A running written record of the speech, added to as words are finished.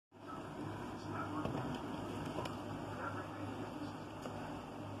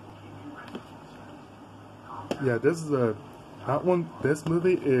Yeah, this is a hot one. This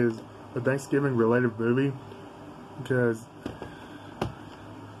movie is a Thanksgiving related movie because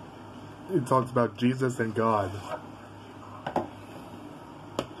it talks about Jesus and God.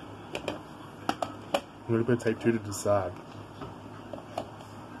 I'm going to put tape 2 to decide.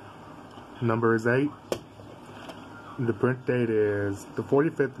 Number is 8. The print date is the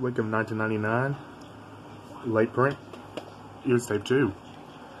 45th week of 1999. Late print. Here's tape 2.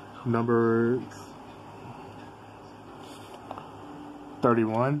 Number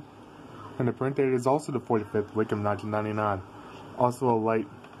 31. And the print date is also the 45th week of 1999. Also a late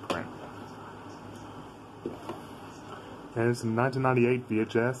print. And it's a 1998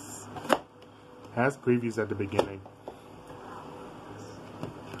 VHS. Has previews at the beginning.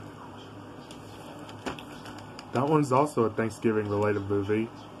 That one's also a Thanksgiving related movie.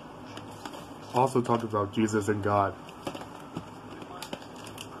 Also talked about Jesus and God.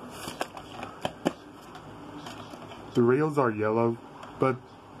 The reels are yellow, but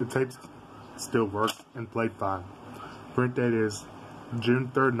the tape still works and played fine. Print date is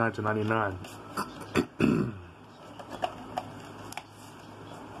June 3rd, 1999.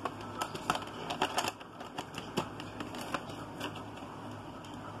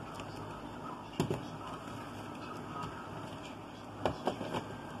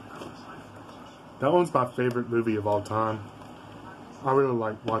 That one's my favorite movie of all time. I really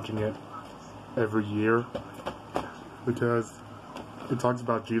like watching it every year because it talks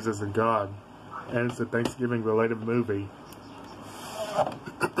about Jesus and God, and it's a Thanksgiving related movie.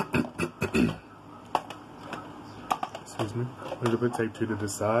 Excuse me. I'm going to put tape 2 to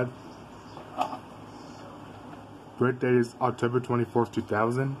decide. Print date is October 24th,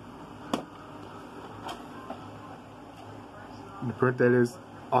 2000. The print date is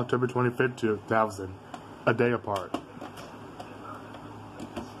October 25th, 2000, a day apart.